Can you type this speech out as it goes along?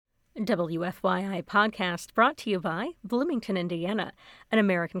WFYI podcast brought to you by Bloomington, Indiana, an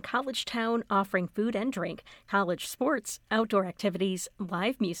American college town offering food and drink, college sports, outdoor activities,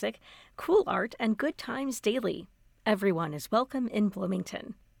 live music, cool art, and good times daily. Everyone is welcome in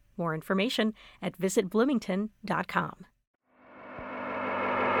Bloomington. More information at visitbloomington.com.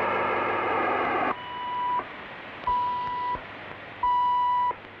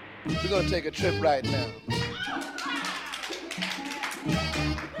 We're going to take a trip right now.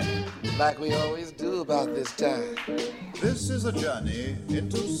 Like we always do about this time. This is a journey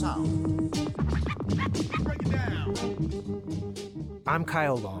into sound. Break it down. I'm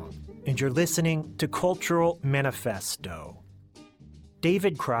Kyle Long, and you're listening to Cultural Manifesto.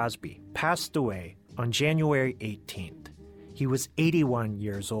 David Crosby passed away on January 18th. He was 81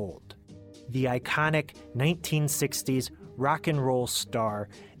 years old. The iconic 1960s rock and roll star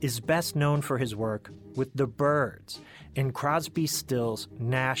is best known for his work with the Byrds and Crosby, Stills,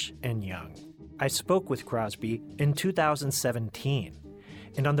 Nash and Young. I spoke with Crosby in 2017,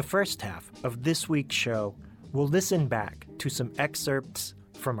 and on the first half of this week's show, we'll listen back to some excerpts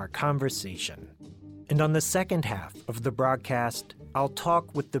from our conversation. And on the second half of the broadcast, I'll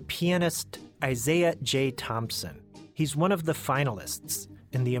talk with the pianist Isaiah J. Thompson. He's one of the finalists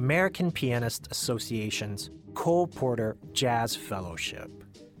in the American Pianist Association's Cole Porter Jazz Fellowship.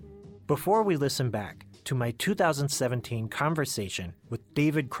 Before we listen back to my 2017 conversation with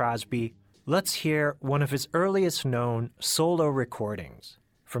David Crosby, let's hear one of his earliest known solo recordings.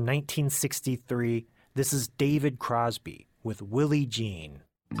 From 1963, this is David Crosby with Willie Jean.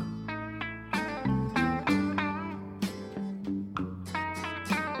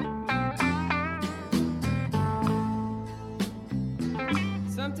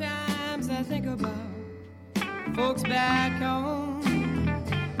 Sometimes I think about folks back home,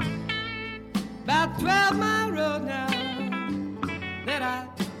 about 12-mile road now that I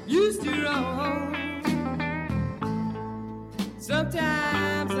used to roam.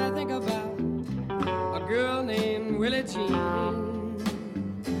 Sometimes I think about a girl named Willie Jean.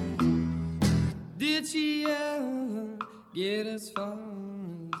 Did she ever get as far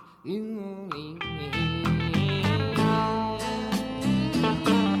as New Orleans?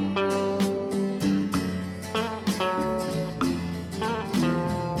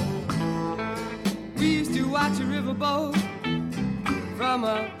 Watch a riverboat from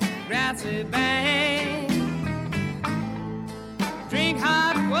a grassy bank, drink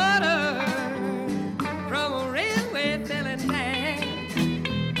hot water from a railway filling tank.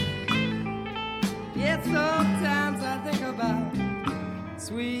 Yes, sometimes I think about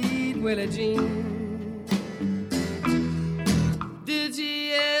sweet Willie Jean. Did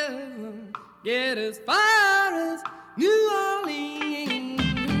she ever get as far as New Orleans?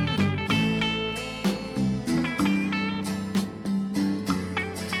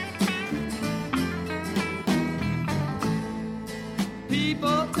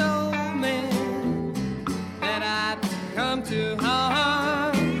 People told me that I'd come to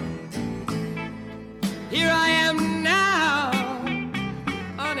harm. Here I am now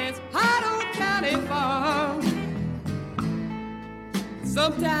on this hot old county farm.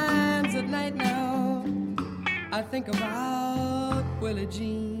 Sometimes at night now I think about Willie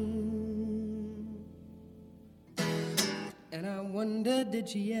Jean, and I wonder, did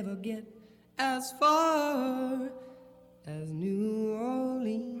she ever get as far as New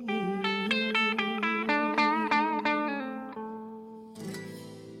Orleans?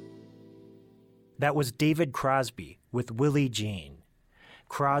 That was David Crosby with Willie Jean.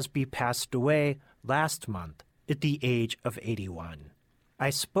 Crosby passed away last month at the age of 81. I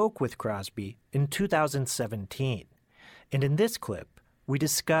spoke with Crosby in 2017, and in this clip, we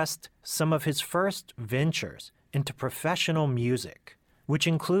discussed some of his first ventures into professional music, which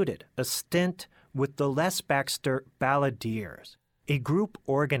included a stint with the Les Baxter Balladeers, a group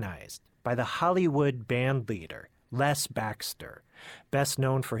organized by the Hollywood band leader Les Baxter, best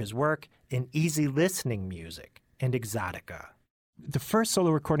known for his work in easy listening music and exotica. The first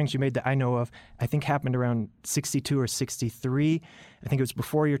solo recordings you made that I know of, I think happened around 62 or 63. I think it was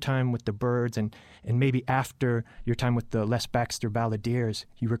before your time with the Byrds and maybe after your time with the Les Baxter Balladeers.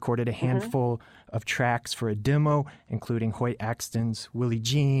 You recorded a handful of tracks for a demo, including Hoyt Axton's Willie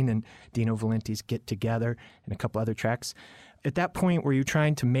Jean and Dino Valenti's Get Together and a couple other tracks. At that point, were you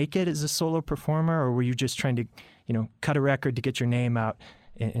trying to make it as a solo performer, or were you just trying to, cut a record to get your name out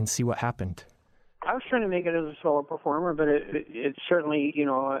and see what happened? I was trying to make it as a solo performer, but it certainly,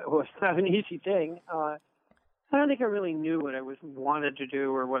 was not an easy thing. I don't think I really knew what I wanted to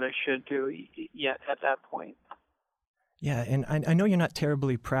do or what I should do yet at that point. Yeah, and I know you're not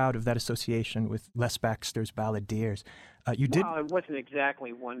terribly proud of that association with Les Baxter's Balladeers. You did. Well, it wasn't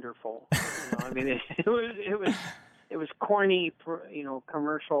exactly wonderful. I mean, it was corny,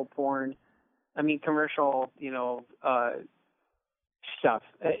 commercial porn. I mean, commercial, stuff.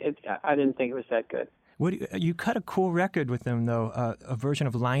 I didn't think it was that good. You cut a cool record with them, though, a version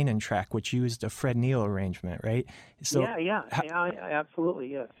of Line and Track, which used a Fred Neil arrangement, right? So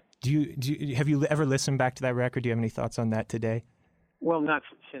Absolutely, yes. Have you ever listened back to that record? Do you have any thoughts on that today? Well, not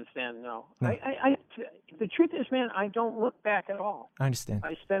since then, no. The truth is, man, I don't look back at all. I understand.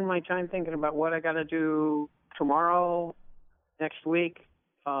 I spend my time thinking about what I got to do tomorrow, next week,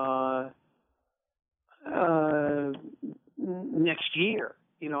 next year.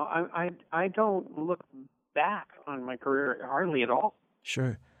 I don't look back on my career hardly at all.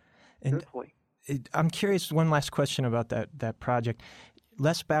 Sure. And truthfully. I'm curious, one last question about that project.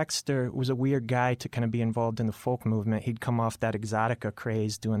 Les Baxter was a weird guy to kind of be involved in the folk movement. He'd come off that exotica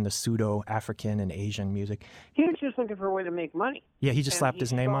craze doing the pseudo-African and Asian music. He was just looking for a way to make money. Yeah, he just slapped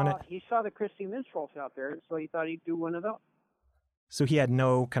his name on it? He saw the Christy Minstrels out there, so he thought he'd do one of those. So he had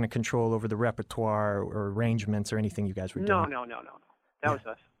no kind of control over the repertoire or arrangements or anything you guys were doing? No. That was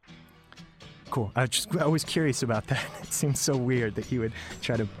us. Cool. I was curious about that. It seems so weird that he would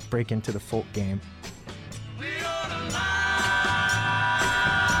try to break into the folk game.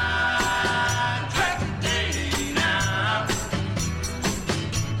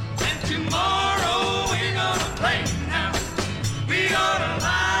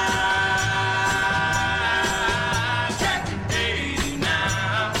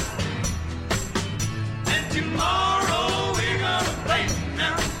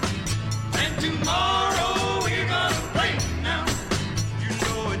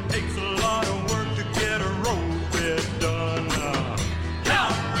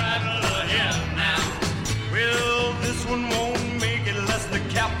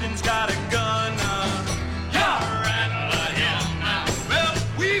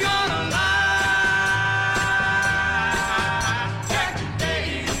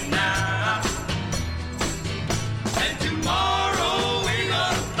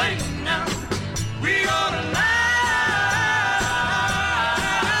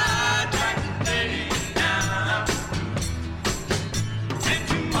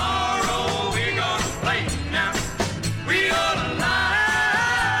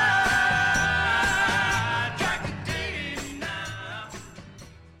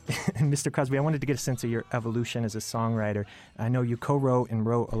 Mr. Crosby, I wanted to get a sense of your evolution as a songwriter. I know you co-wrote and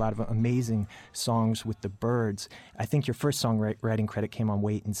wrote a lot of amazing songs with the Byrds. I think your first songwriting credit came on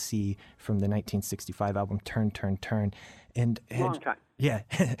Wait and See from the 1965 album Turn, Turn, Turn. Long time. Yeah.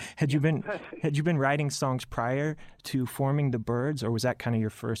 Had you been writing songs prior to forming the Byrds, or was that kind of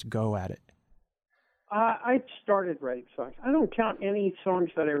your first go at it? I started writing songs. I don't count any songs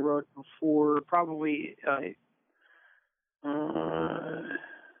that I wrote before, probably...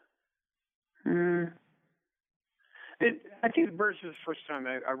 I think the Byrds was the first time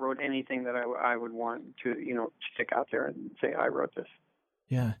I wrote anything that I would want to, stick out there and say, I wrote this.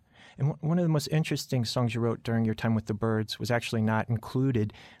 Yeah. And one of the most interesting songs you wrote during your time with the Byrds was actually not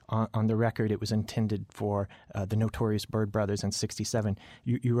included on the record. It was intended for the Notorious Byrd Brothers in '67.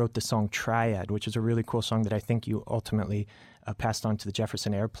 You wrote the song Triad, which is a really cool song that I think you ultimately passed on to the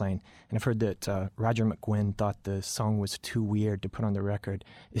Jefferson Airplane. And I've heard that Roger McGuinn thought the song was too weird to put on the record.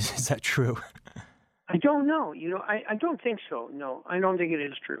 Is that true? I don't know. I don't think so. No, I don't think it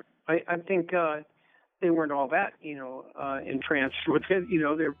is true. I think they weren't all that, entranced with it.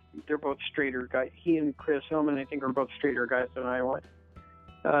 They're both straighter guys. He and Chris Hillman, I think, are both straighter guys than I was.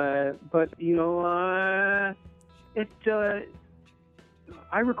 But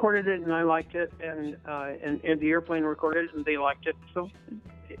I recorded it and I liked it, and the Airplane recorded it and they liked it, so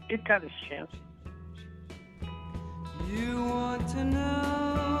it got its chance. You want to know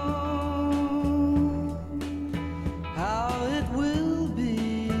how it will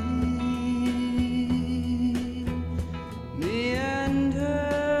be, me and her,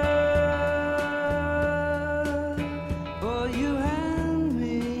 for you and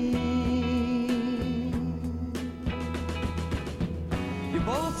me. You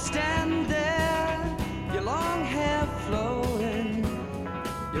both stand there, your long hair flowing,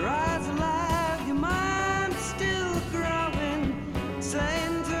 your eyes alive, your mind still growing,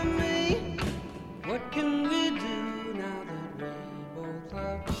 saying to me, what can we do?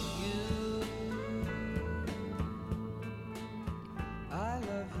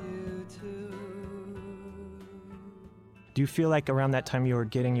 Do you feel like around that time you were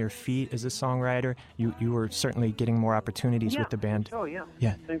getting your feet as a songwriter? You were certainly getting more opportunities with the band. Oh, yeah.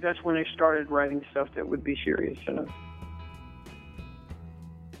 Yeah. I think that's when I started writing stuff that would be serious enough.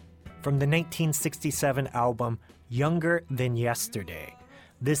 From the 1967 album Younger Than Yesterday,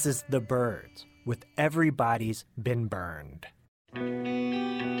 this is The Byrds with Everybody's Been Burned.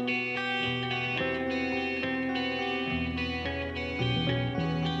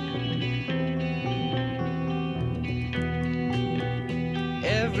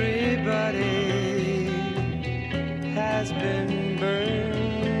 Everybody has been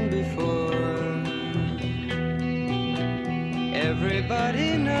burned before.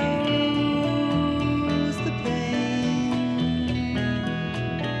 Everybody knows the pain.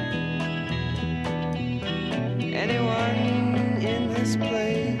 Anyone in this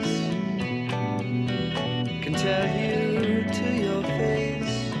place can tell you to your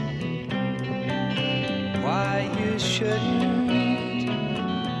face why you shouldn't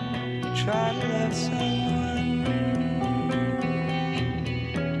try to love someone.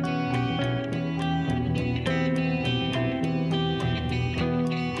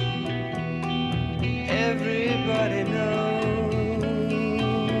 Everybody knows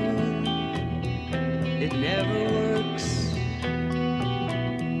it never works.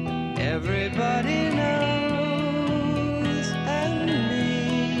 Everybody knows, and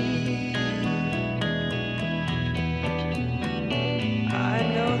me. I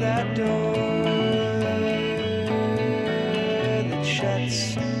know that door that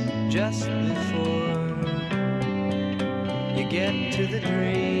shuts just before you get to the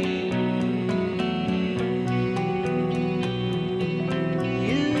dream.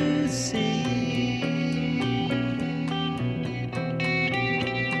 You see.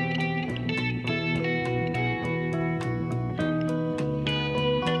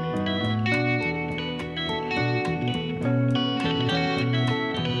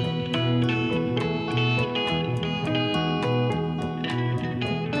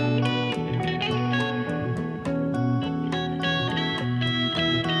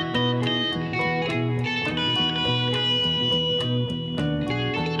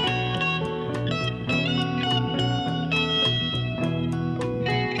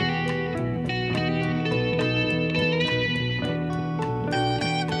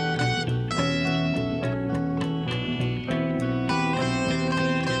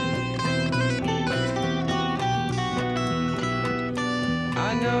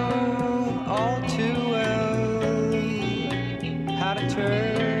 I know all too well how to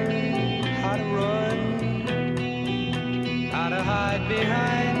turn, how to run, how to hide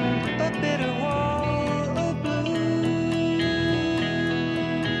behind a bitter wall of blue.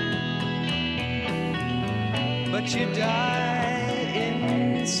 But you die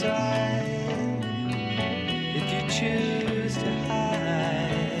inside if you choose to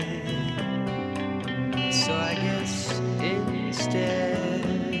hide. So I guess instead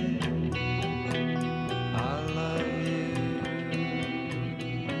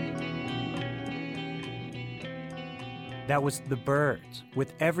That was The Byrds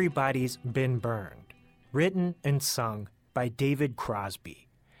with Everybody's Been Burned, written and sung by David Crosby.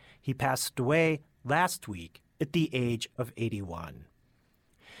 He passed away last week at the age of 81.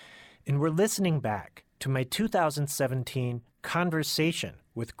 And we're listening back to my 2017 conversation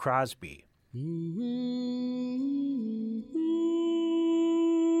with Crosby.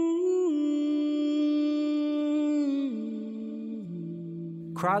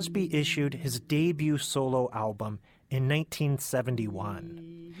 Crosby issued his debut solo album in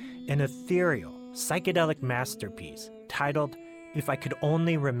 1971, an ethereal, psychedelic masterpiece titled If I Could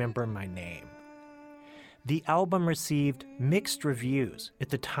Only Remember My Name. The album received mixed reviews at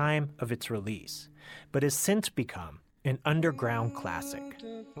the time of its release, but has since become an underground classic.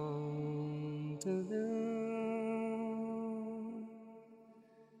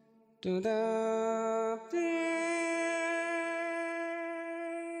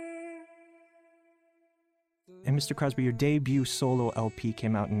 And Mr. Crosby, your debut solo LP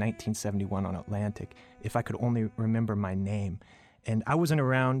came out in 1971 on Atlantic, If I Could Only Remember My Name. And I wasn't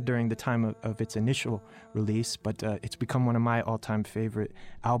around during the time of its initial release, but it's become one of my all-time favorite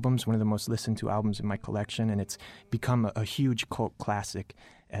albums, one of the most listened to albums in my collection, and it's become a huge cult classic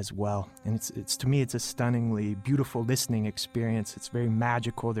as well. And it's to me, it's a stunningly beautiful listening experience. It's very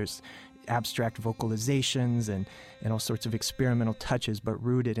magical. There's abstract vocalizations and all sorts of experimental touches, but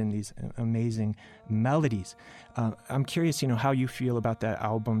rooted in these amazing melodies. I'm curious, how you feel about that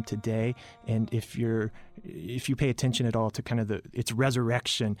album today, and if you pay attention at all to kind of its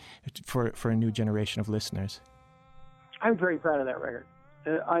resurrection for a new generation of listeners. I'm very proud of that record.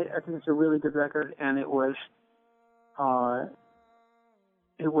 I think it's a really good record, and it was a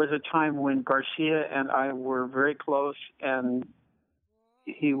time when Garcia and I were very close, and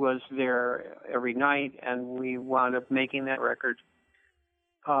he was there every night, and we wound up making that record.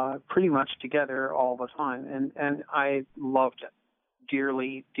 pretty much together all the time, and I loved it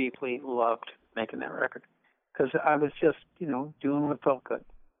dearly, deeply loved making that record because I was just doing what felt good.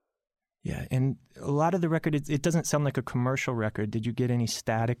 Yeah, and a lot of the record, it doesn't sound like a commercial record. Did you get any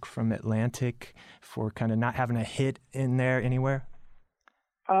static from Atlantic for kind of not having a hit in there anywhere?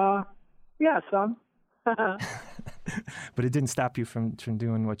 Yeah, some. But it didn't stop you from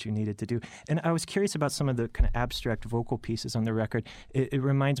doing what you needed to do. And I was curious about some of the kind of abstract vocal pieces on the record. It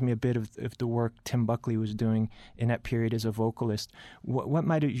reminds me a bit of the work Tim Buckley was doing in that period as a vocalist. What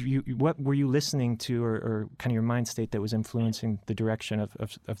were you listening to, or kind of your mind state that was influencing the direction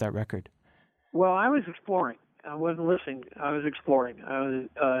of that record? Well, I was exploring. I wasn't listening. I was exploring. I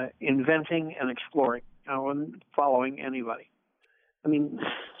was inventing and exploring. I wasn't following anybody. I mean,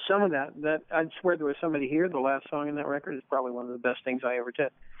 some of that I'd swear there was somebody here. The last song in that record is probably one of the best things I ever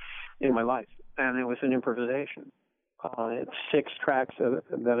did in my life, and it was an improvisation. It's 6 tracks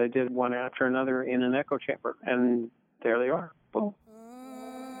that I did one after another in an echo chamber, and there they are. Boom.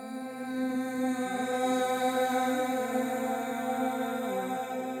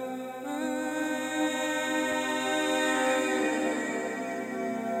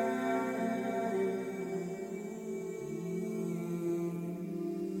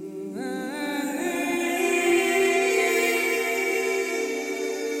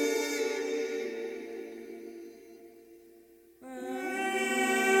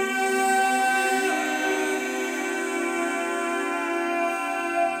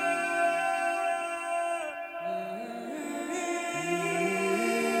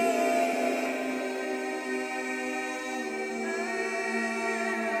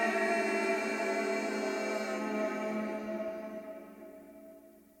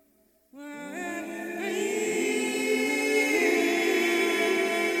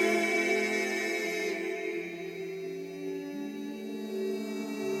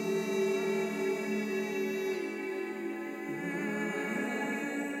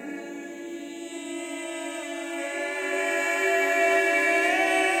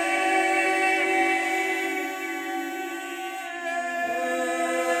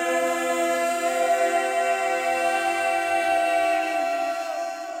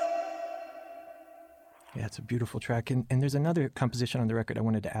 Yeah, it's a beautiful track. And there's another composition on the record I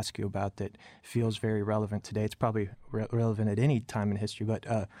wanted to ask you about that feels very relevant today. It's probably relevant at any time in history, but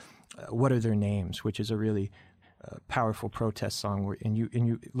What Are Their Names, which is a really powerful protest song. And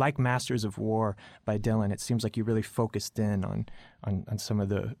you like Masters of War by Dylan, it seems like you really focused in on some of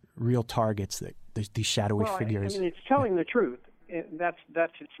the real targets, that these shadowy figures. I mean, it's telling the truth. That's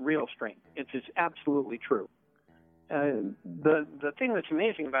its real strength. It's absolutely true. The thing that's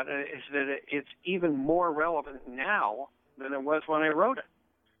amazing about it is that it's even more relevant now than it was when I wrote it.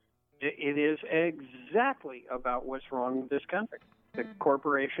 It is exactly about what's wrong with this country. The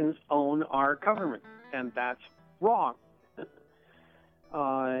corporations own our government, and that's wrong.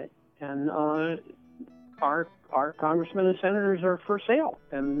 And our congressmen and senators are for sale,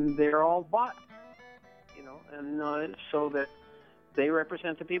 and they're all bought. And so that they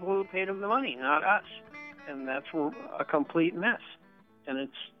represent the people who paid them the money, not us. And that's a complete mess. And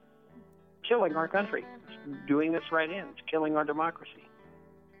it's killing our country. It's doing us right in. It's killing our democracy.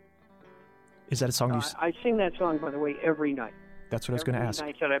 Is that a song you... I sing that song, by the way, every night. That's what I was going to ask.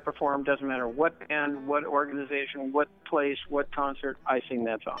 Every night that I perform, doesn't matter what band, what organization, what place, what concert, I sing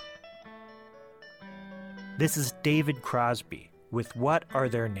that song. This is David Crosby with What Are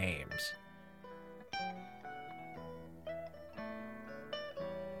Their Names?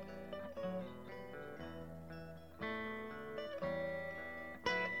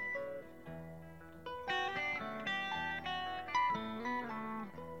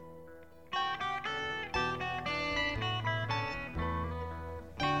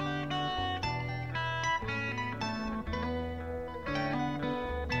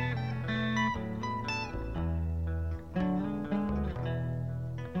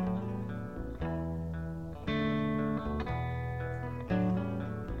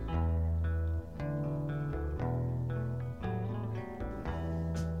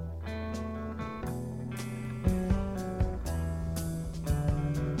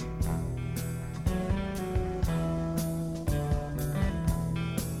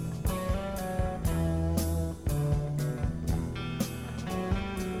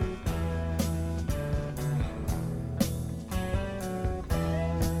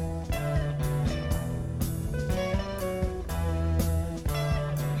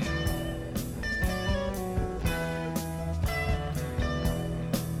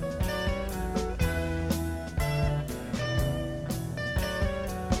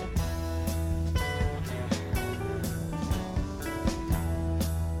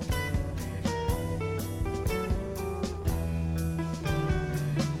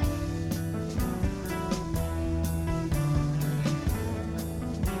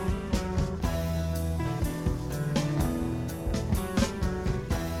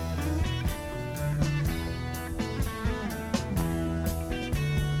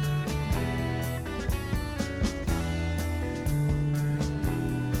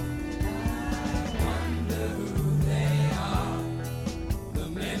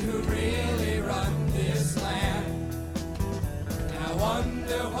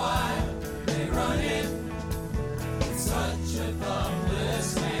 wonder why they run it with such a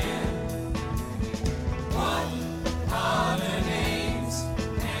thumbless hand. What are their names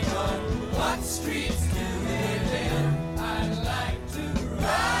and on what streets do they live? I'd like to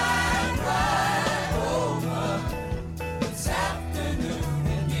ride over this afternoon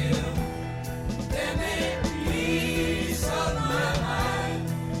and give them a piece of my mind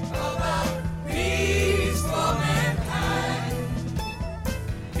about peace for mankind.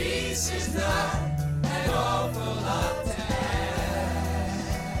 Peace is not an awful lot to ask.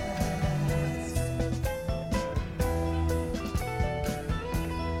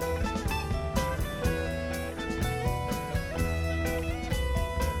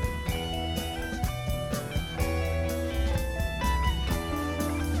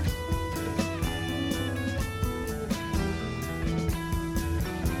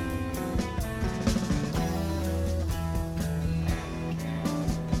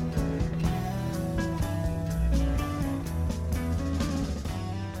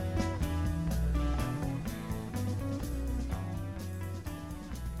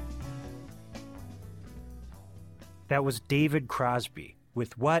 That was David Crosby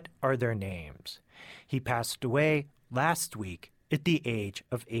with What Are Their Names? He passed away last week at the age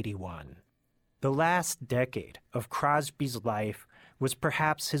of 81. The last decade of Crosby's life was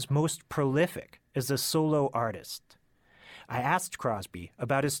perhaps his most prolific as a solo artist. I asked Crosby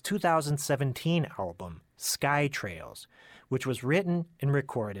about his 2017 album, Sky Trails, which was written and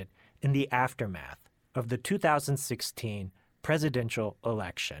recorded in the aftermath of the 2016 presidential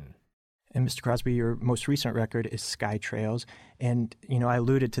election. And Mr. Crosby, your most recent record is Sky Trails. And, you know, I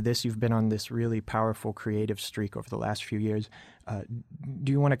alluded to this. You've been on this really powerful creative streak over the last few years. Do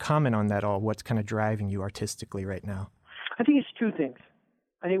you want to comment on that all? What's kind of driving you artistically right now? I think it's two things.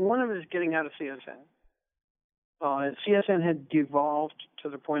 I think one of it is getting out of CSN. CSN had devolved to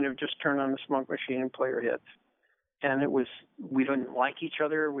the point of just turn on the smoke machine and play your hits. And it was, we didn't like each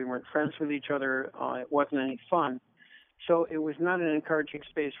other. We weren't friends with each other. It wasn't any fun. So it was not an encouraging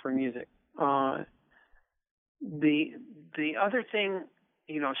space for music. The other thing,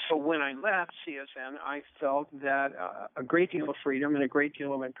 you know, so when I left CSN, I felt that a great deal of freedom and a great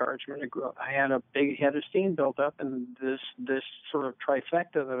deal of encouragement. I had a big head of steam built up, and this sort of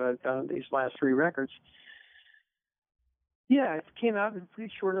trifecta that I've done these last three records. Yeah, it came out in a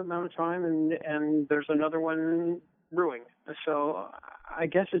pretty short amount of time, and there's another one brewing. So I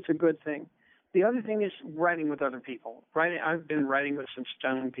guess it's a good thing. The other thing is writing with other people. I've been writing with some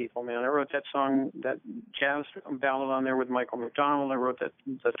stunning people, man. I wrote that song, that jazz ballad on there with Michael McDonald. I wrote the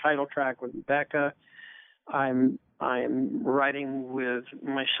title track with Becca. I'm writing with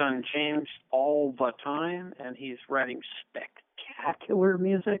my son James all the time, and he's writing spectacular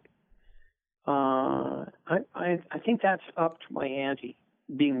music. I think that's upped my ante,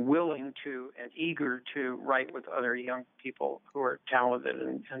 being willing to and eager to write with other young people who are talented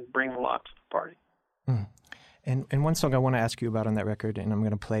and bring a lot to the party. Mm. And one song I want to ask you about on that record, and I'm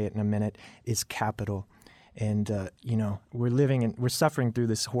going to play it in a minute, is Capital. And, you know, we're suffering through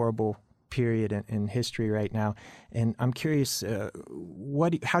this horrible period in history right now. And I'm curious,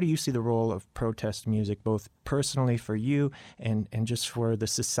 how do you see the role of protest music, both personally for you and just for the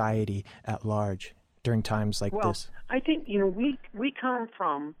society at large during times like this? I think, you know, we come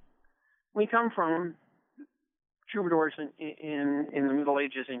from troubadours in the Middle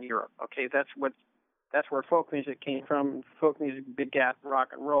Ages in Europe. Okay, that's where folk music came from. Folk music begat rock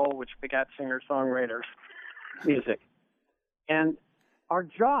and roll, which begat singer-songwriter music. And our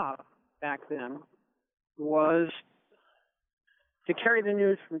job back then was to carry the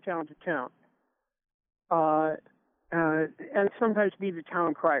news from town to town. And sometimes be the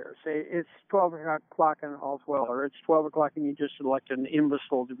town crier. Say, it's 12 o'clock and all's well, or it's 12 o'clock and you just elected an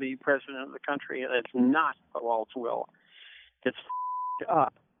imbecile to be president of the country, and it's not all's well. It's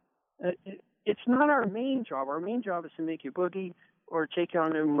up. It's not our main job. Our main job is to make you boogie or take you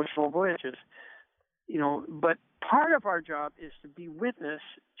on emotional voyages. You know, but part of our job is to be witness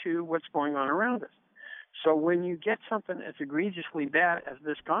to what's going on around us. So when you get something as egregiously bad as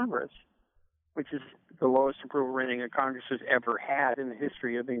this Congress, which is the lowest approval rating a Congress has ever had in the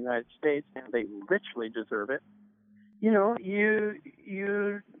history of the United States, and they richly deserve it, you know,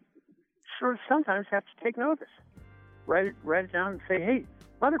 you sort of sometimes have to take notice. Write it down and say, hey,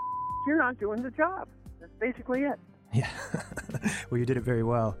 mother, you're not doing the job. That's basically it. Yeah. Well, you did it very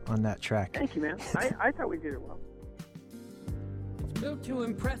well on that track. Thank you, man. I thought we did it well. It's built to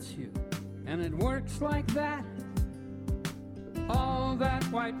impress you, and it works like that. All that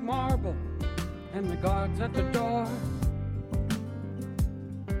white marble and the guards at the door.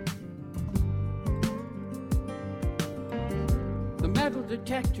 The metal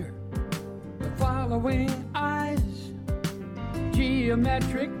detector, the following eyes,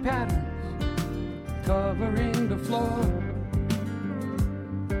 geometric patterns covering the floor.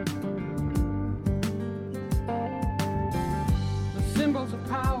 The symbols of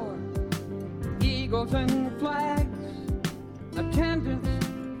power, eagles and flags, attendants,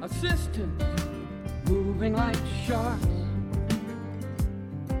 assistants, moving like sharks.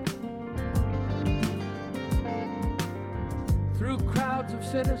 Through crowds of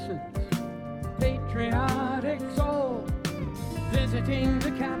citizens, patriotic soul, visiting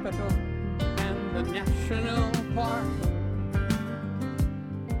the Capitol and the National Park.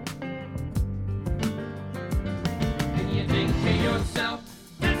 And you think to yourself,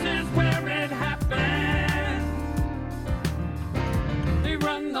 this is where it happened. They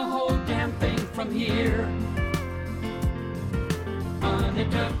run the whole damn thing from here. Money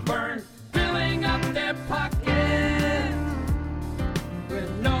to burn, filling up their pockets.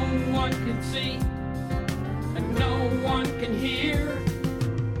 One can see and no one can hear.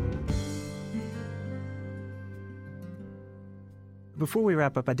 Before we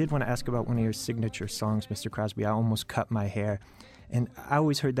wrap up, I did want to ask about one of your signature songs, Mr. Crosby, I Almost Cut My Hair. And I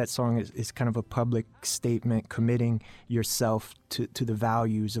always heard that song is kind of a public statement, committing yourself to the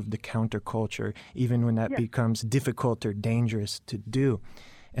values of the counterculture, even when that becomes difficult or dangerous to do.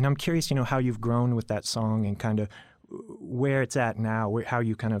 And I'm curious, how you've grown with that song and kind of where it's at now, how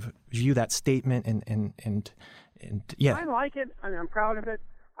you kind of view that statement and yeah. I like it, and I'm proud of it.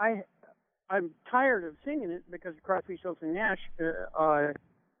 I'm tired of singing it because of Crosby, Stills and Nash. I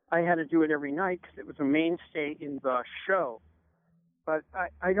had to do it every night because it was a mainstay in the show. But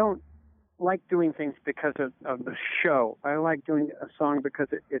I don't like doing things because of the show. I like doing a song because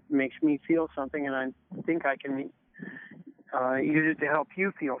it makes me feel something, and I think I can use it to help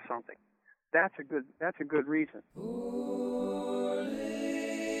you feel something. That's a good reason.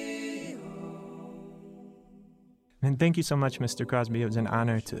 And thank you so much, Mr. Crosby. It was an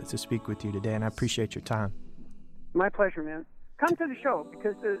honor to speak with you today, and I appreciate your time. My pleasure, man. Come to the show,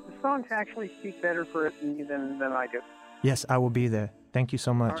 because the songs actually speak better for it than I do. Yes, I will be there. Thank you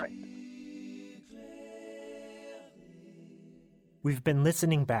so much. All right. We've been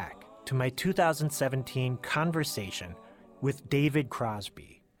listening back to my 2017 conversation with David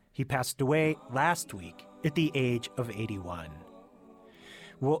Crosby. He passed away last week at the age of 81.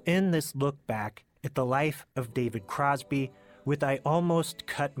 We'll end this look back at the life of David Crosby with I Almost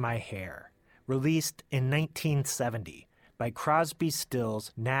Cut My Hair, released in 1970 by Crosby,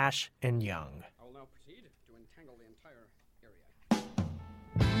 Stills, Nash, and Young. I will now proceed to entangle the entire area.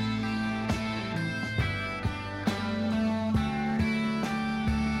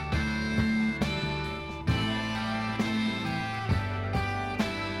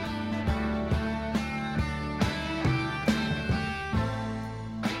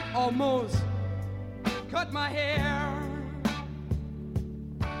 Almost cut my hair.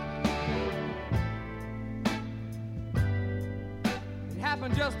 It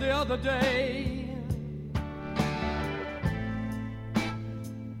happened just the other day.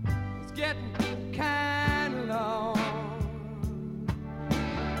 It's getting kind of long.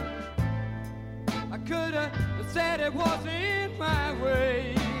 I could have said it wasn't my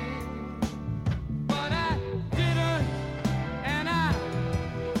way, but I didn't, and I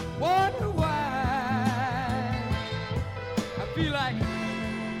wonder why. I feel like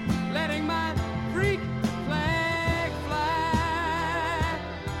letting my freak flag fly.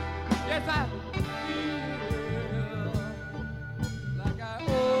 Yes, I feel like I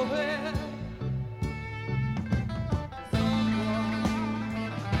owe it to someone.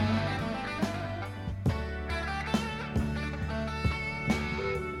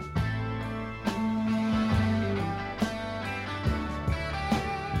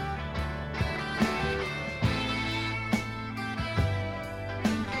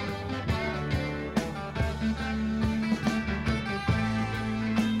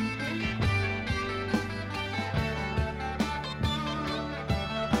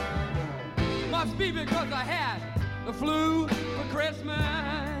 Must be because I had the flu for Christmas,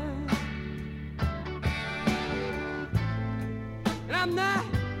 and I'm not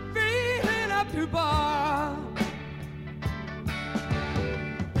feeling up to bar.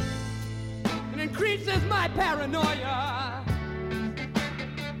 It increases my paranoia,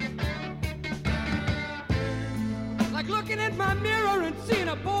 like looking at my mirror and seeing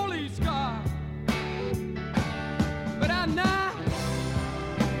a police car. But I'm not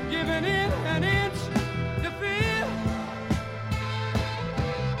giving in an inch to fear.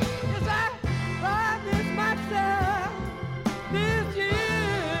 Yes, I promised myself this year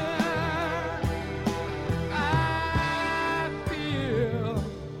I feel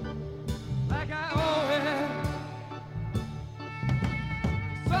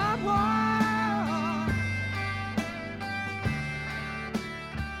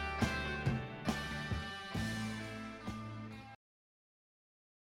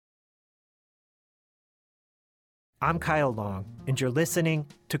I'm Kyle Long, and you're listening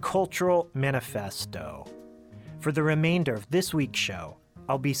to Cultural Manifesto. For the remainder of this week's show,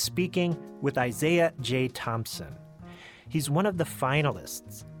 I'll be speaking with Isaiah J. Thompson. He's one of the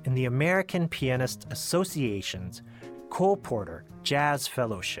finalists in the American Pianist Association's Cole Porter Jazz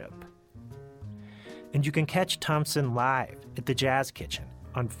Fellowship. And you can catch Thompson live at the Jazz Kitchen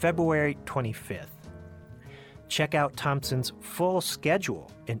on February 25th. Check out Thompson's full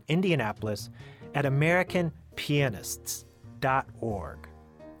schedule in Indianapolis at AmericanPianists.org.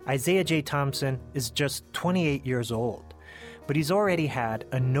 Isaiah J. Thompson is just 28 years old, but he's already had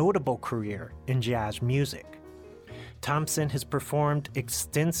a notable career in jazz music. Thompson has performed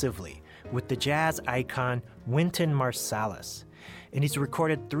extensively with the jazz icon Wynton Marsalis, and he's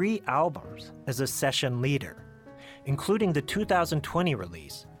recorded 3 albums as a session leader, including the 2020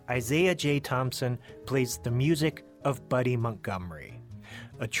 release, Isaiah J. Thompson Plays the Music of Buddy Montgomery,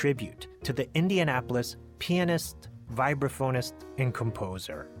 a tribute to the Indianapolis pianist, vibraphonist, and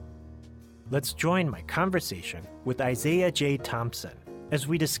composer. Let's join my conversation with Isaiah J. Thompson as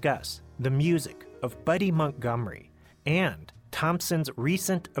we discuss the music of Buddy Montgomery and Thompson's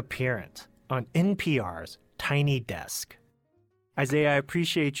recent appearance on NPR's Tiny Desk. Isaiah, I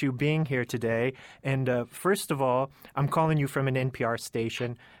appreciate you being here today. And first of all, I'm calling you from an NPR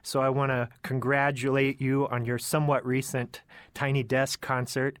station, so I want to congratulate you on your somewhat recent Tiny Desk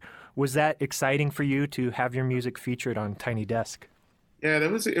concert. Was that exciting for you to have your music featured on Tiny Desk? Yeah,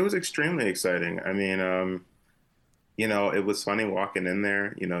 it was extremely exciting. I mean, it was funny walking in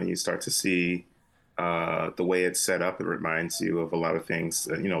there. You start to see the way it's set up. It reminds you of a lot of things,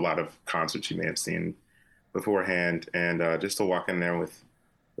 a lot of concerts you may have seen beforehand, and just to walk in there with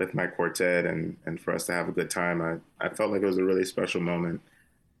my quartet and for us to have a good time, I felt like it was a really special moment,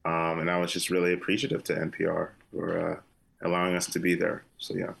 and I was just really appreciative to NPR for allowing us to be there.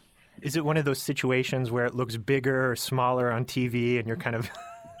 So yeah. Is it one of those situations where it looks bigger or smaller on TV and you're kind of...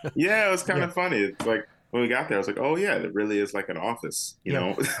 Yeah, it was kind of funny. It's like when we got there, I was like, oh yeah, it really is like an office, you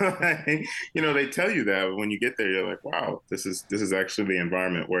know? They tell you that, but when you get there, you're like, wow, this is actually the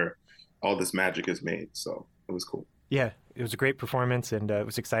environment where all this magic is made. So it was cool. Yeah, it was a great performance, and it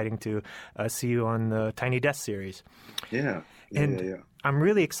was exciting to see you on the Tiny Desk series. Yeah. I'm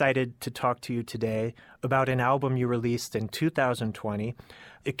really excited to talk to you today about an album you released in 2020.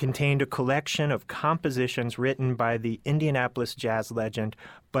 It contained a collection of compositions written by the Indianapolis jazz legend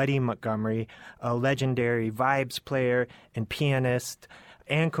Buddy Montgomery, a legendary vibes player and pianist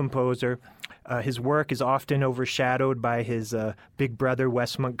and composer. His work is often overshadowed by his big brother,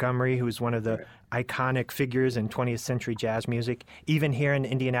 Wes Montgomery, who is one of the iconic figures in 20th century jazz music. Even here in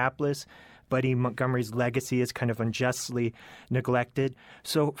Indianapolis, Buddy Montgomery's legacy is kind of unjustly neglected.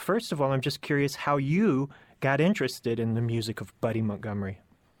 So first of all, I'm just curious how you got interested in the music of Buddy Montgomery.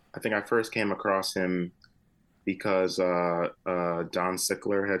 I think I first came across him because Don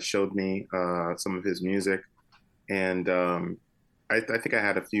Sickler had showed me some of his music, and I think I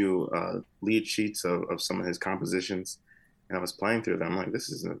had a few lead sheets of some of his compositions, and I was playing through them. I'm like, this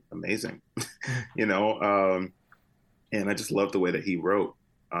is amazing, and I just loved the way that he wrote.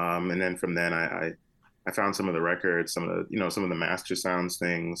 And then from then, I found some of the records, some of the Master Sounds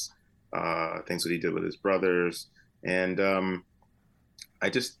things that he did with his brothers, and I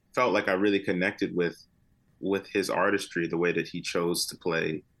just felt like I really connected with his artistry, the way that he chose to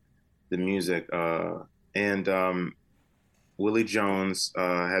play the music, and Willie Jones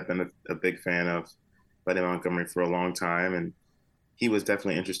had been a big fan of Buddy Montgomery for a long time, and he was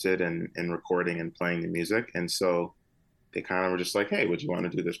definitely interested in recording and playing the music. And so they kind of were just like, hey, would you want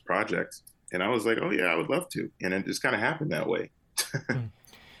to do this project? And I was like, oh, yeah, I would love to. And it just kind of happened that way.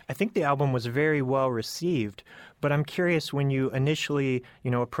 I think the album was very well received, but I'm curious, when you initially,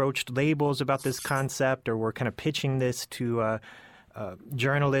 approached labels about this concept or were kind of pitching this to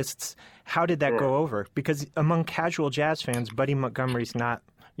journalists, how did that go over? Because among casual jazz fans, Buddy Montgomery's not,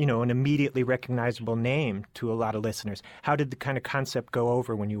 an immediately recognizable name to a lot of listeners. How did the kind of concept go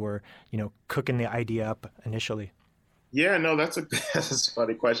over when you were, cooking the idea up initially? Yeah, no, that's a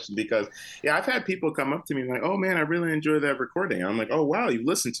funny question because, I've had people come up to me like, oh man, I really enjoyed that recording. And I'm like, oh wow, you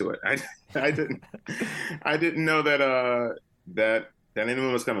listened to it. I didn't know that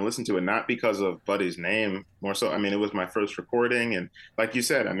anyone was going to listen to it, not because of Buddy's name, more so. I mean, it was my first recording, and like you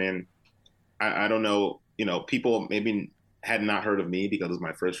said, I mean, I don't know, people maybe had not heard of me because it was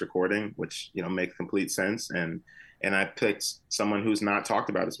my first recording, which makes complete sense, and I picked someone who's not talked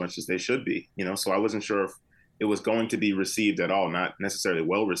about as much as they should be, so I wasn't sure if it was going to be received at all, not necessarily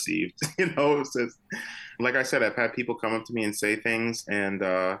well received. It was just, like I said, I've had people come up to me and say things, and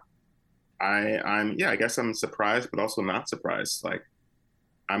I guess I'm surprised, but also not surprised. Like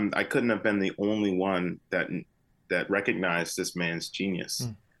I couldn't have been the only one that that recognized this man's genius.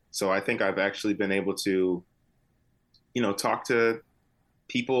 So I think I've actually been able to, talk to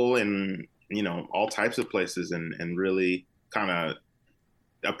people in, all types of places and really kind of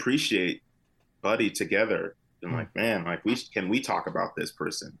appreciate Buddy together. And like, man, like can we talk about this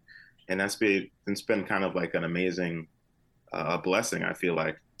person? And it's been kind of like an amazing blessing, I feel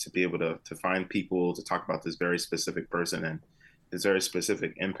like, to be able to find people to talk about this very specific person and his very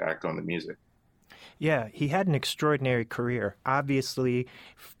specific impact on the music. Yeah, he had an extraordinary career. Obviously,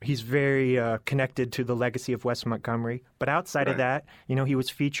 he's very connected to the legacy of Wes Montgomery. But outside of that, he was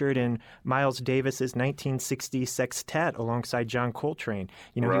featured in Miles Davis's 1960 sextet alongside John Coltrane.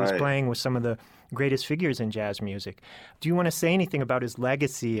 He was playing with some of the greatest figures in jazz music. Do you want to say anything about his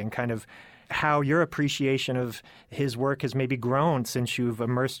legacy and kind of how your appreciation of his work has maybe grown since you've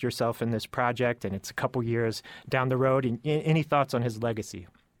immersed yourself in this project and it's a couple years down the road? And any thoughts on his legacy?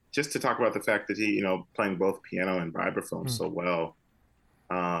 Just to talk about the fact that he, playing both piano and vibraphone so well,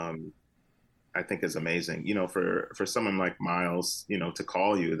 I think is amazing. For someone like Miles, to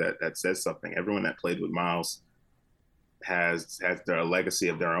call you, that says something. Everyone that played with Miles has their legacy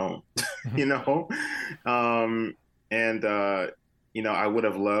of their own, I would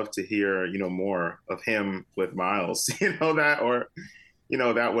have loved to hear, more of him with Miles,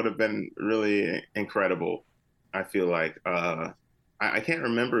 that would have been really incredible. I feel like, I can't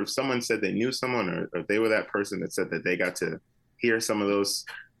remember if someone said they knew someone or if they were that person that said that they got to hear some of those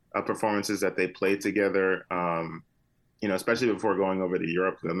performances that they played together, especially before going over to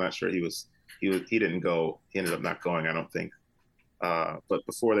Europe. I'm not sure he didn't go. He ended up not going, I don't think. But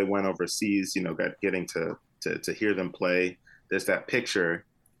before they went overseas, getting to hear them play, there's that picture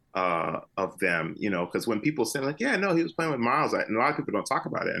of them, because when people say like, yeah, no, he was playing with Miles, and a lot of people don't talk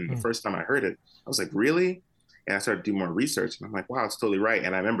about it. And the first time I heard it, I was like, really? And I started to do more research, and I'm like, wow, it's totally right.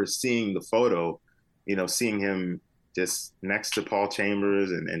 And I remember seeing the photo, seeing him just next to Paul Chambers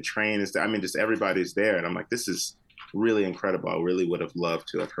and Train. Just everybody's there. And I'm like, this is really incredible. I really would have loved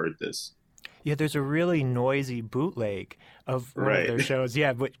to have heard this. Yeah, there's a really noisy bootleg of one of their shows,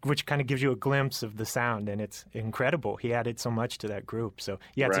 which kind of gives you a glimpse of the sound, and it's incredible. He added so much to that group. So,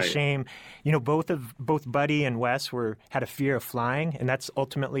 yeah, it's a shame. Both Buddy and Wes had a fear of flying, and that's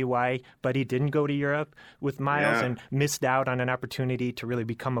ultimately why Buddy didn't go to Europe with Miles and missed out on an opportunity to really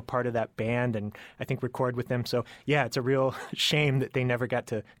become a part of that band and I think record with them. So, yeah, it's a real shame that they never got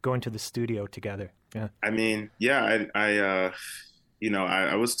to go into the studio together. Yeah.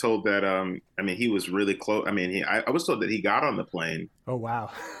 I was told that, he was really close. I was told that he got on the plane. Oh,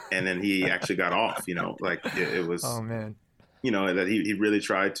 wow. And then he actually got off, it was, oh, man. That he really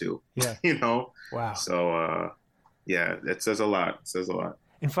tried to, Wow. So, it says a lot. It says a lot.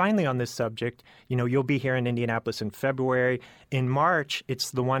 And finally, on this subject, you'll be here in Indianapolis in February. In March, it's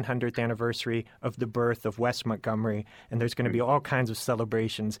the 100th anniversary of the birth of Wes Montgomery, and there's going to be all kinds of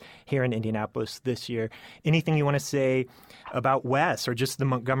celebrations here in Indianapolis this year. Anything you want to say about Wes or just the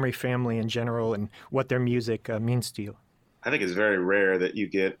Montgomery family in general and what their music means to you? I think it's very rare that you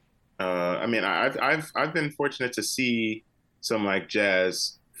get. I've been fortunate to see some like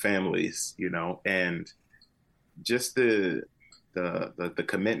jazz families, and just the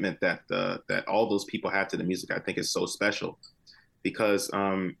commitment that all those people have to the music, I think is so special because,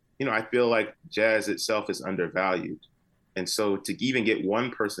 I feel like jazz itself is undervalued. And so to even get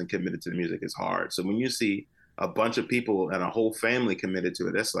one person committed to the music is hard. So when you see a bunch of people and a whole family committed to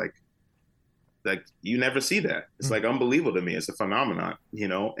it, that's like you never see that. It's like unbelievable to me. It's a phenomenon,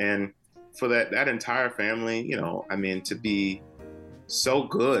 and for that entire family, to be so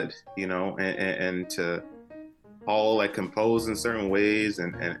good, and to all like compose in certain ways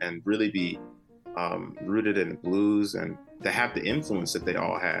and really be rooted in the blues and to have the influence that they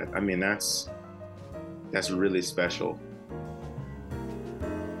all had. That's really special.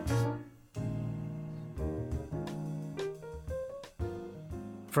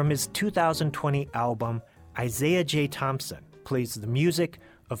 From his 2020 album, Isaiah J. Thompson plays the music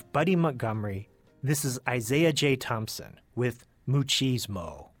of Buddy Montgomery. This is Isaiah J. Thompson with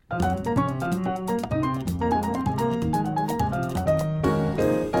Muchismo.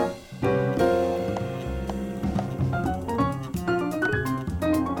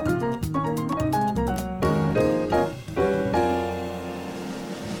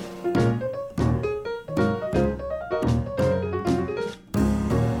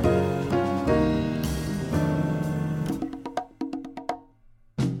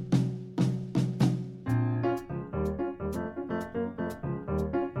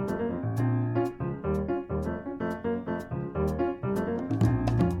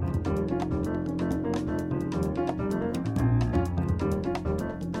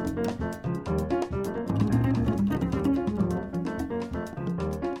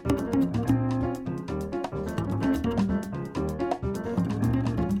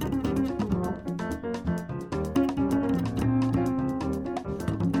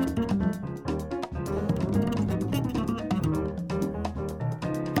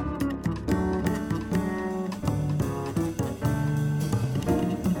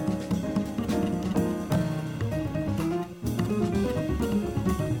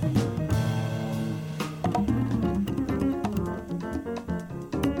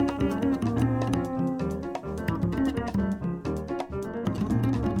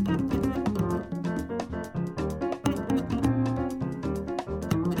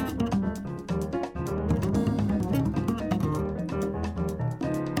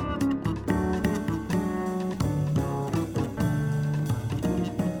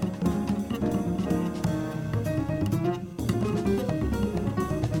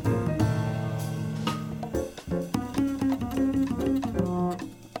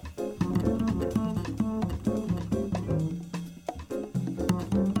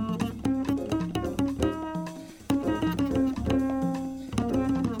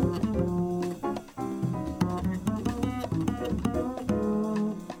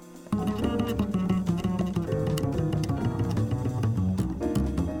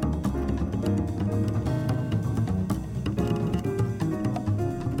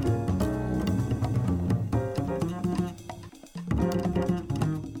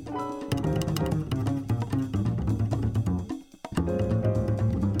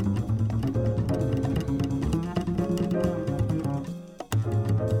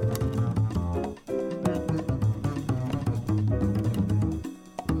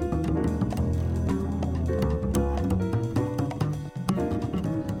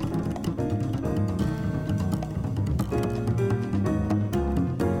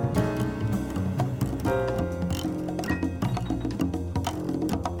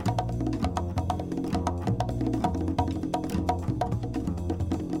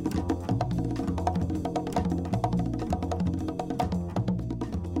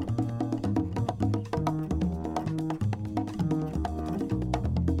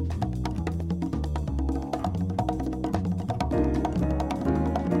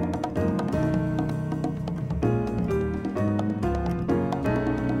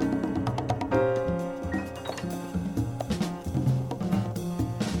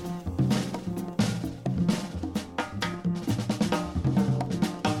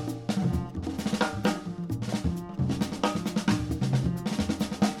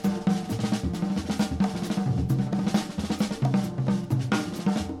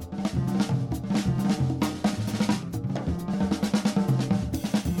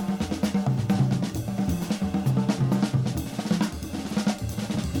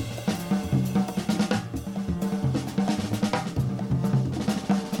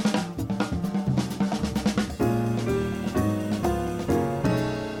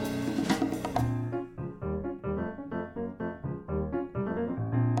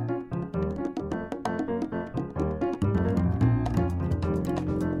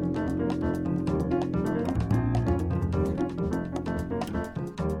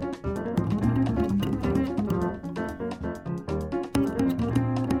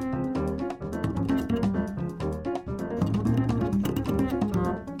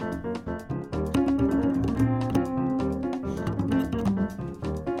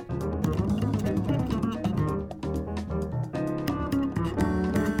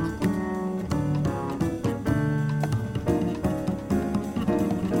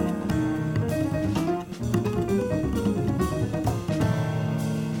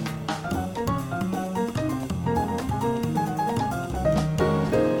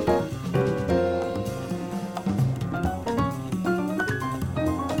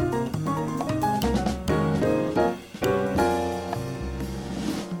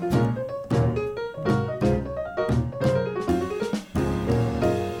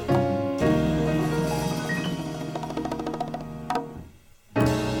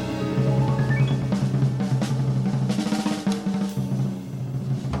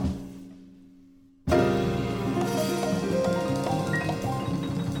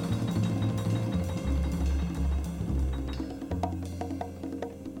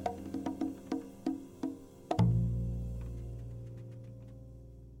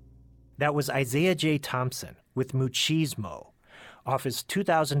 That was Isaiah J. Thompson with Muchismo. Off his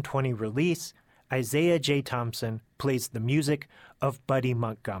 2020 release, Isaiah J. Thompson plays the music of Buddy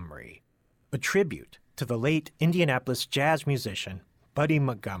Montgomery, a tribute to the late Indianapolis jazz musician Buddy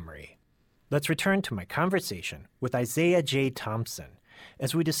Montgomery. Let's return to my conversation with Isaiah J. Thompson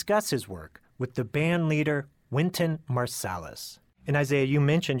as we discuss his work with the band leader Wynton Marsalis. And Isaiah, you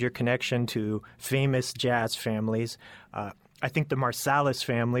mentioned your connection to famous jazz families. I think the Marsalis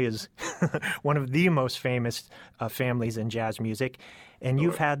family is one of the most famous families in jazz music. And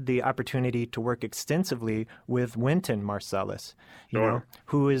you've had the opportunity to work extensively with Wynton Marsalis,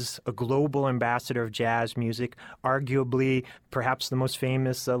 who is a global ambassador of jazz music, arguably perhaps the most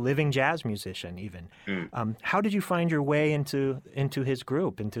famous living jazz musician even. How did you find your way into his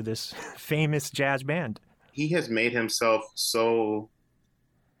group, into this famous jazz band? He has made himself so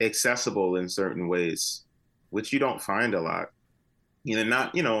accessible in certain ways, which you don't find a lot.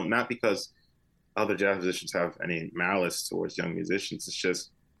 Not because other jazz musicians have any malice towards young musicians. It's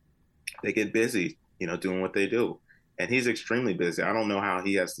just they get busy, doing what they do. And he's extremely busy. I don't know how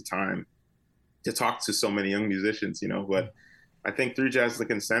he has the time to talk to so many young musicians, but I think through Jazz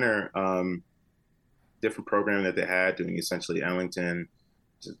Lincoln Center, different program that they had doing essentially Ellington,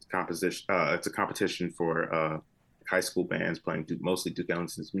 it's a competition for high school bands playing mostly Duke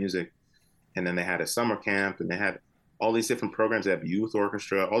Ellington's music. And then they had a summer camp, and they had all these different programs. They have youth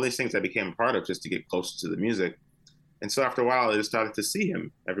orchestra, all these things I became a part of just to get closer to the music. And so after a while, I just started to see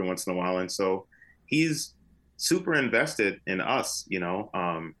him every once in a while. And so he's super invested in us,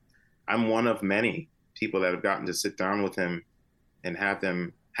 I'm one of many people that have gotten to sit down with him and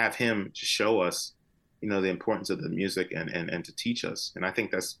have him to show us, the importance of the music and to teach us. And I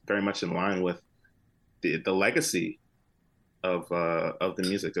think that's very much in line with the legacy of the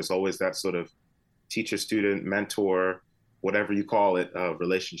music. There's always that sort of teacher, student, mentor, whatever you call it,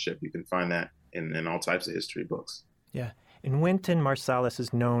 relationship. You can find that in all types of history books. Yeah. And Wynton Marsalis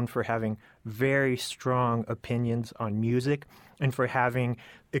is known for having very strong opinions on music and for having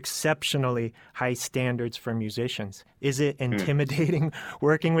exceptionally high standards for musicians. Is it intimidating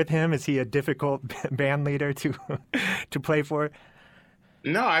working with him? Is he a difficult band leader to play for?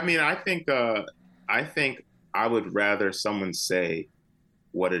 No, I mean, I think I would rather someone say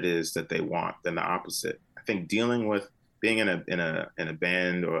what it is that they want than the opposite. I think dealing with being in a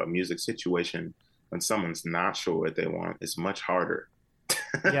band or a music situation when someone's not sure what they want is much harder.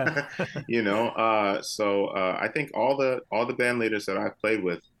 Yeah. So I think all the band leaders that I've played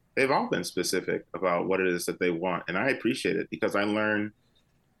with, they've all been specific about what it is that they want, and I appreciate it because I learned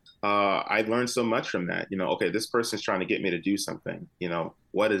so much from that. Okay, this person's trying to get me to do something.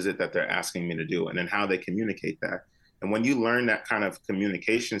 What is it that they're asking me to do, and then how they communicate that. And when you learn that kind of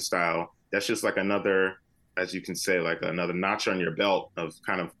communication style, that's just like another, as you can say, like another notch on your belt of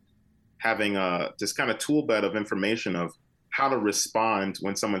kind of having this kind of tool bed of information of how to respond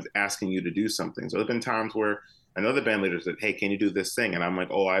when someone's asking you to do something. So there have been times where another band leader said, hey, can you do this thing? And I'm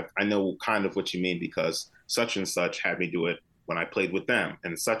like, oh, I know kind of what you mean because such and such had me do it when I played with them.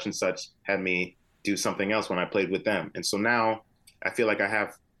 And such had me do something else when I played with them. And so now I feel like I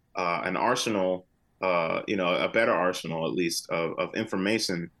have an arsenal, a better arsenal, at least, of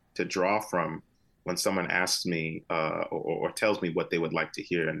information to draw from when someone asks me or tells me what they would like to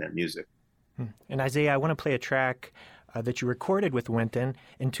hear in their music. And Isaiah, I want to play a track that you recorded with Wynton.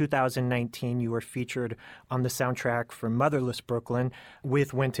 In 2019, you were featured on the soundtrack for Motherless Brooklyn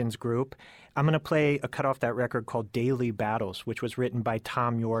with Wynton's group. I'm going to play a cut off that record called Daily Battles, which was written by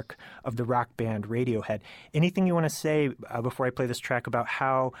Thom Yorke of the rock band Radiohead. Anything you want to say before I play this track about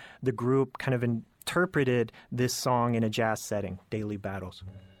how the group kind of interpreted this song in a jazz setting, Daily Battles?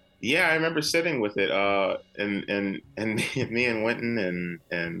 Yeah, I remember sitting with it, and me and Wynton,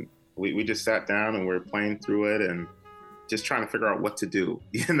 and we just sat down and we were playing through it and just trying to figure out what to do,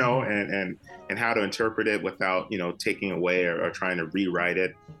 and how to interpret it without, taking away or trying to rewrite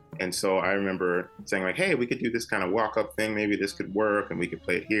it. And so I remember saying like, hey, we could do this kind of walk-up thing. Maybe this could work and we could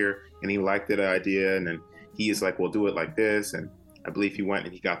play it here. And he liked the idea. And then he's like, we'll do it like this. And I believe he went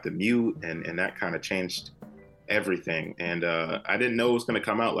and he got the mute and that kind of changed everything. And I didn't know it was going to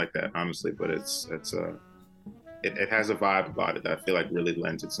come out like that, honestly, but it has a vibe about it that I feel like really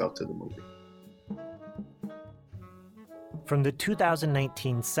lends itself to the movie. From the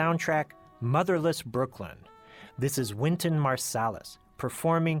 2019 soundtrack, Motherless Brooklyn, this is Wynton Marsalis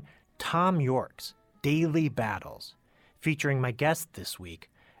performing Thom Yorke's Daily Battles, featuring my guest this week,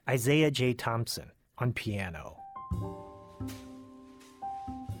 Isaiah J. Thompson, on piano.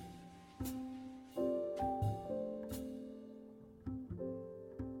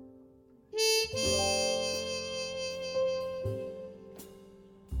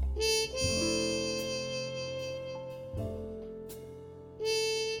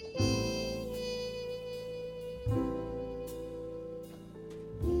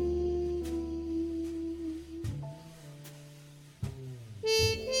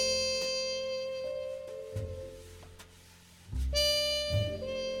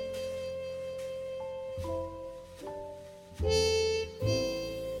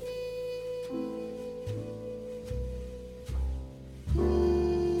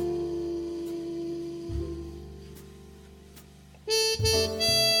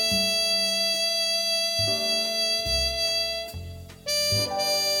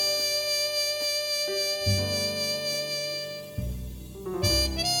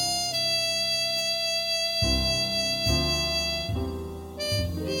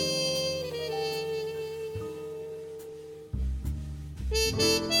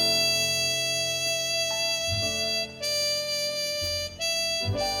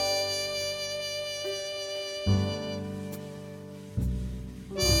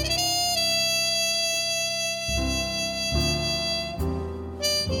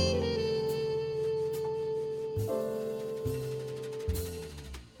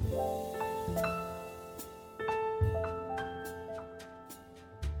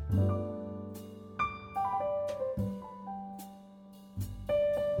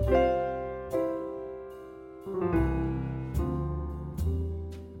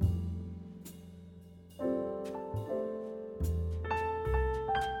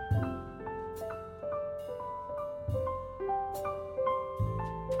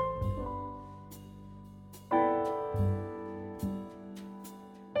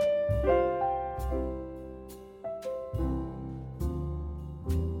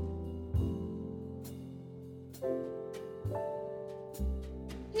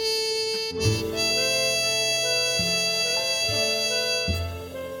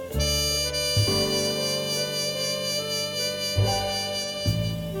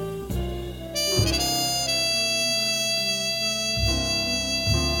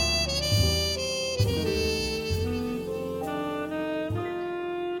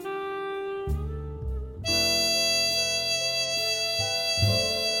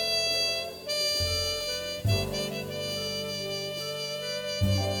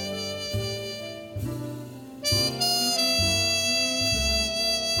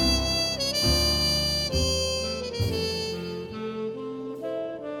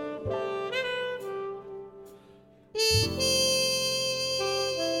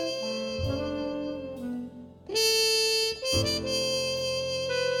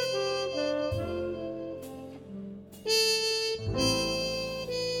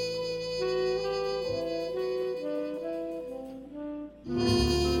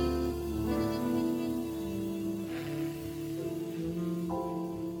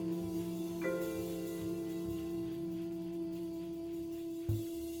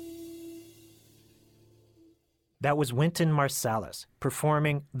 That was Wynton Marsalis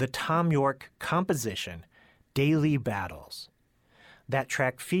performing the Thom Yorke composition, Daily Battles. That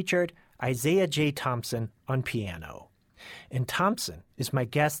track featured Isaiah J. Thompson on piano. And Thompson is my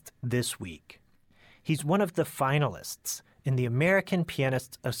guest this week. He's one of the finalists in the American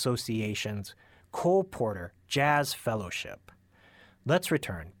Pianists Association's Cole Porter Jazz Fellowship. Let's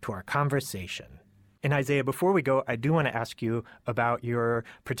return to our conversation. And Isaiah, before we go, I do want to ask you about your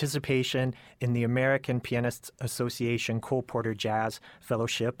participation in the American Pianists Association Cole Porter Jazz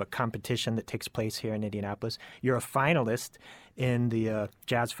Fellowship, a competition that takes place here in Indianapolis. You're a finalist in the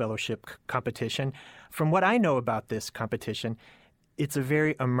Jazz Fellowship competition. From what I know about this competition, it's a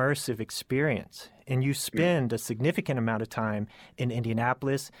very immersive experience, and you spend a significant amount of time in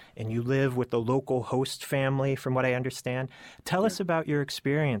Indianapolis, and you live with the local host family, from what I understand. Tell us about your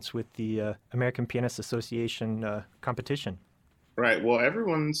experience with the American Pianists Association competition. Right. Well,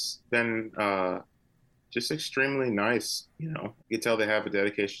 everyone's been just extremely nice. You know, you can tell they have a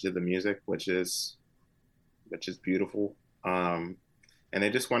dedication to the music, which is beautiful, and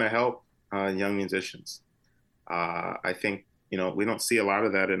they just want to help young musicians. I think, you know, we don't see a lot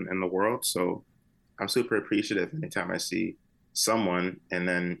of that in the world. So I'm super appreciative anytime I see someone and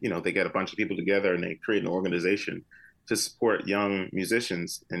then, you know, they get a bunch of people together and they create an organization to support young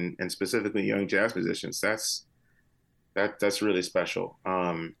musicians and specifically young jazz musicians. That's really special.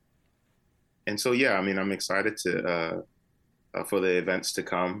 And so, yeah, I mean, I'm excited for the events to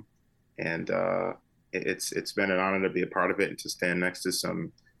come. And it's been an honor to be a part of it and to stand next to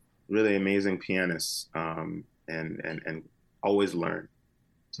some really amazing pianists and always learn.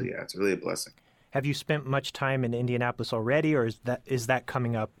 So yeah, it's really a blessing. Have you spent much time in Indianapolis already, or is that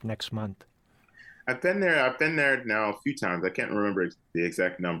coming up next month? I've been there now a few times. I can't remember the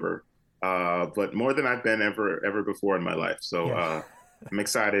exact number, but more than I've been ever before in my life. So yeah. I'm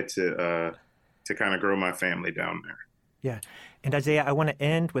excited to kind of grow my family down there. Yeah. And Isaiah, I want to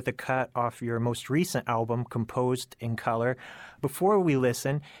end with a cut off your most recent album, Composed in Color. Before we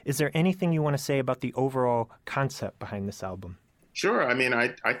listen, is there anything you want to say about the overall concept behind this album? Sure. I mean,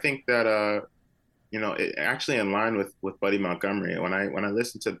 I think that, you know, it actually in line with Buddy Montgomery. When I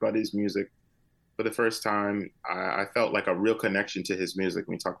listened to Buddy's music for the first time, I felt like a real connection to his music.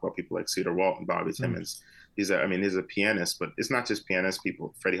 When we talk about people like Cedar Walton, Bobby Timmons, he's a pianist, but it's not just pianist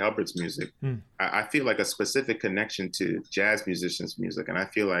people. Freddie Hubbard's music. I feel like a specific connection to jazz musicians' music, and I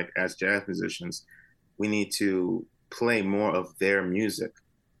feel like as jazz musicians, we need to play more of their music.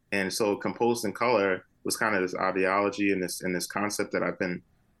 And so, Composed in Color was kind of this ideology and this concept that I've been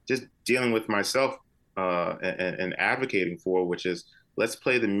just dealing with myself and advocating for, which is let's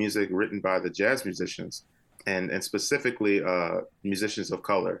play the music written by the jazz musicians and specifically musicians of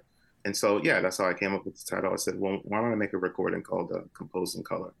color. And so, yeah, that's how I came up with the title. I said, well, why don't I make a recording called Composed in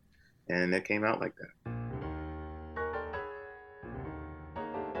Color? And it came out like that.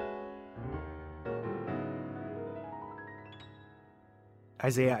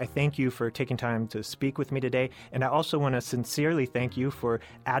 Isaiah, I thank you for taking time to speak with me today, and I also want to sincerely thank you for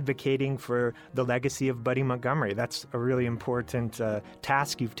advocating for the legacy of Buddy Montgomery. That's a really important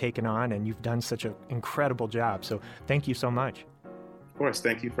task you've taken on, and you've done such an incredible job. So thank you so much. Of course,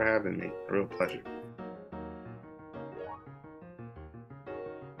 thank you for having me. A real pleasure.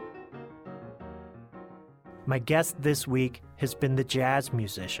 My guest this week has been the jazz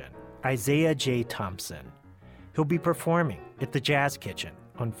musician, Isaiah J. Thompson. He'll be performing at the Jazz Kitchen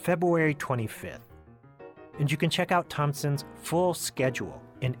on February 25th. And you can check out Thompson's full schedule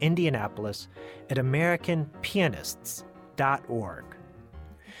in Indianapolis at AmericanPianists.org.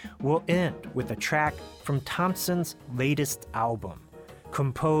 We'll end with a track from Thompson's latest album,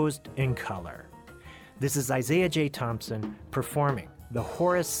 Composed in Color. This is Isaiah J. Thompson performing the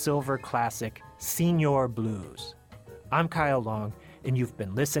Horace Silver classic, Senior Blues. I'm Kyle Long, and you've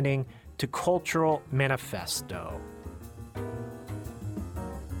been listening to Cultural Manifesto.